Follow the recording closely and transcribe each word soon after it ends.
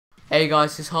Hey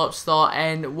guys, it's Hopstar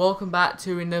and welcome back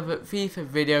to another FIFA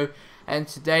video, and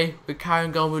today we're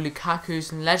carrying on with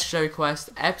Lukaku's Legendary Quest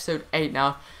episode 8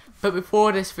 now. But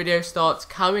before this video starts,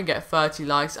 can we get 30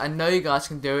 likes? I know you guys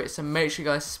can do it, so make sure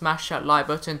you guys smash that like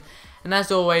button, and as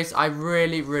always I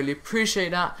really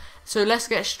appreciate that. So let's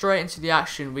get straight into the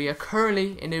action. We are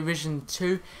currently in Division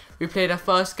 2. We played our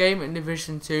first game in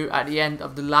Division 2 at the end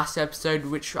of the last episode,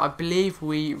 which I believe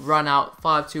we ran out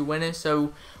 5-2 winners.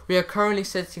 So we are currently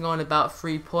sitting on about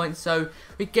 3 points. So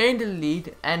we gained the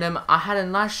lead, and I had a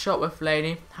nice shot with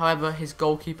Fellaini. However, his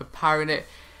goalkeeper parried it,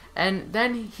 and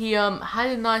then he had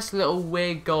a nice little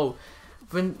weird goal.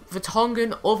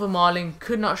 Vertonghen or Vermaelen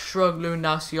could not shrug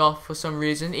Lewandowski off for some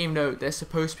reason, even though they're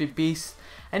supposed to be beasts.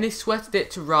 And he sweated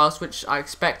it to Rouse, which I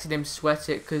expected him to sweat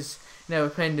it because, you know, we're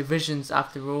playing divisions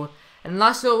after all. And a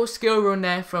nice little skill run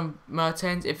there from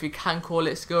Mertens, if you can call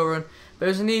it skill run. But it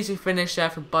was an easy finish there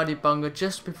from Buddy Bunga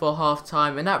just before half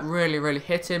time, and that really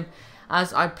hit him,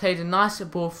 as I played a nice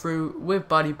ball through with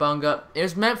Buddy Bunga. It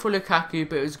was meant for Lukaku,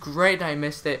 but it was great that he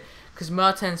missed it because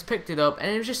Mertens picked it up, and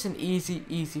it was just an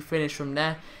easy finish from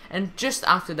there. And just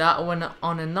after that, I went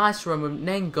on a nice run with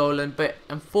Nainggolan, but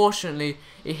unfortunately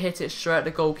he hit it straight at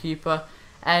the goalkeeper.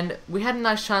 And we had a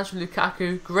nice chance with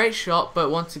Lukaku, great shot, but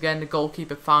once again the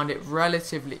goalkeeper found it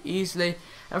relatively easily.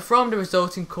 And from the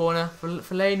resulting corner,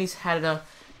 Fellaini's header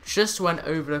just went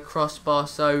over the crossbar,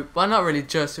 so, well, not really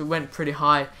just, it went pretty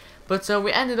high. But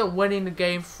we ended up winning the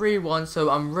game 3-1,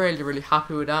 so I'm really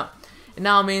happy with that. It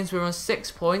now means we're on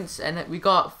 6 points, and we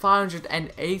got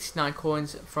 589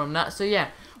 coins from that. So yeah,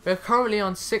 we're currently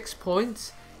on 6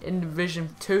 points in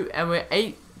Division 2, and we're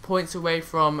 8 points away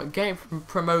from getting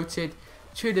promoted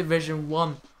to Division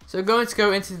 1. So we're going to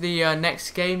go into the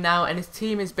next game now, and his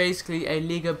team is basically a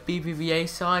Liga BBVA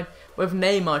side with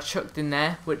Neymar chucked in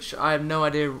there, which I have no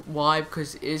idea why,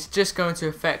 because it's just going to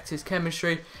affect his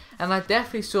chemistry. And I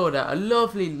definitely saw that. A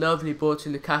lovely ball to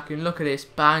Lukaku, and look at this,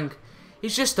 bang.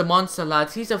 He's just a monster,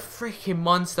 lads. He's a freaking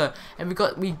monster. And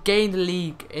we gained the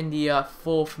league in the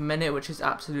 4th minute, which is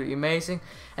absolutely amazing.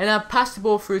 And I passed the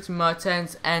ball through to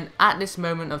Mertens, and at this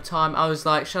moment of time I was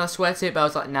like, should I sweat it? But I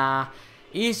was like, nah.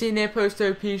 Easy near post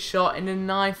OP shot in the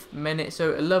 9th minute.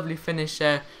 So a lovely finish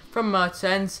there from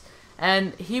Mertens.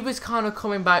 And he was kind of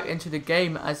coming back into the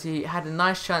game, as he had a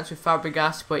nice chance with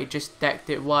Fabregas, but he just decked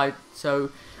it wide.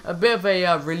 So a bit of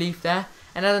a relief there.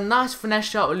 And had a nice finesse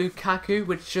shot with Lukaku,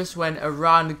 which just went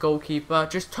around the goalkeeper.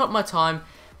 Just took my time,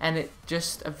 and it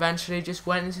just eventually just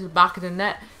went into the back of the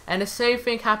net. And the same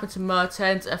thing happened to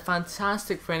Mertens, a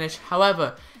fantastic finish.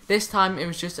 However, this time it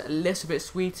was just a little bit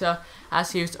sweeter,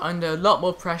 as he was under a lot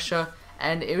more pressure,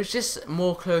 and it was just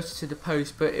more closer to the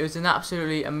post. But it was an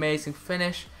absolutely amazing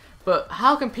finish. But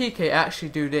how can PK actually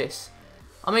do this?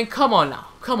 I mean, come on now,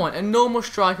 come on. A normal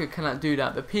striker cannot do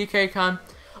that, but PK can.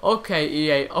 Okay,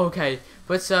 EA, okay.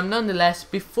 But nonetheless,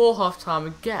 before half time,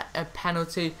 we get a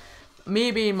penalty.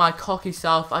 Me being my cocky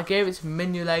self, I gave it to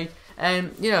Mignolet,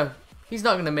 and you know, he's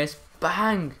not going to miss.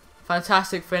 Bang!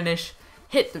 Fantastic finish.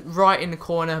 Hit right in the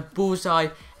corner, bullseye,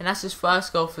 and that's his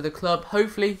first goal for the club.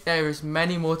 Hopefully, there is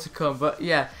many more to come. But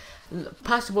yeah,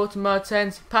 pass the ball to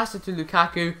Mertens, pass it to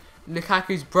Lukaku.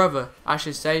 Lukaku's brother, I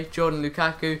should say, Jordan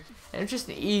Lukaku. And just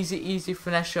an easy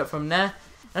finesse shot from there.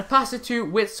 And I passed it to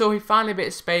Witsel, he found a bit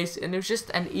of space, and it was just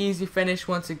an easy finish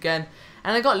once again.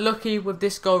 And I got lucky with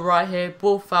this goal right here.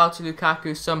 Ball fouled to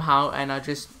Lukaku somehow, and I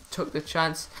just took the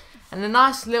chance. And a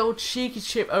nice little cheeky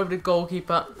chip over the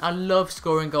goalkeeper. I love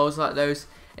scoring goals like those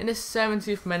in the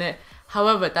 70th minute.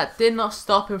 However, that did not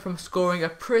stop him from scoring a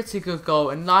pretty good goal.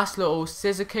 A nice little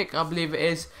scissor kick, I believe it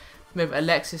is, with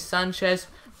Alexis Sanchez.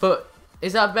 But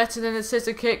is that better than a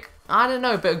scissor kick? I don't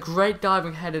know, but a great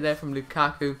diving header there from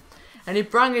Lukaku. And he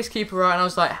brought his keeper out, and I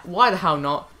was like, why the hell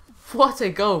not? What a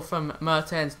goal from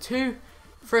Mertens. 2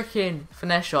 freaking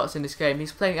finesse shots in this game.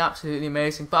 He's playing absolutely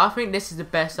amazing. But I think this is the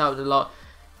best out of the lot.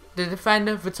 The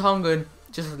defender, Vertonghen,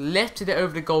 just lifted it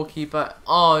over the goalkeeper.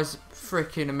 Oh, it's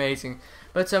freaking amazing.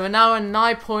 But we're now on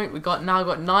 9 points. We've now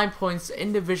got 9 points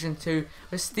in Division 2.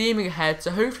 We're steaming ahead.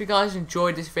 So hopefully you guys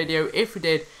enjoyed this video. If you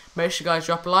did, make sure you guys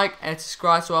drop a like and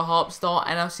subscribe to our Harp Star.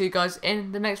 And I'll see you guys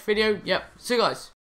in the next video. Yep, see you guys.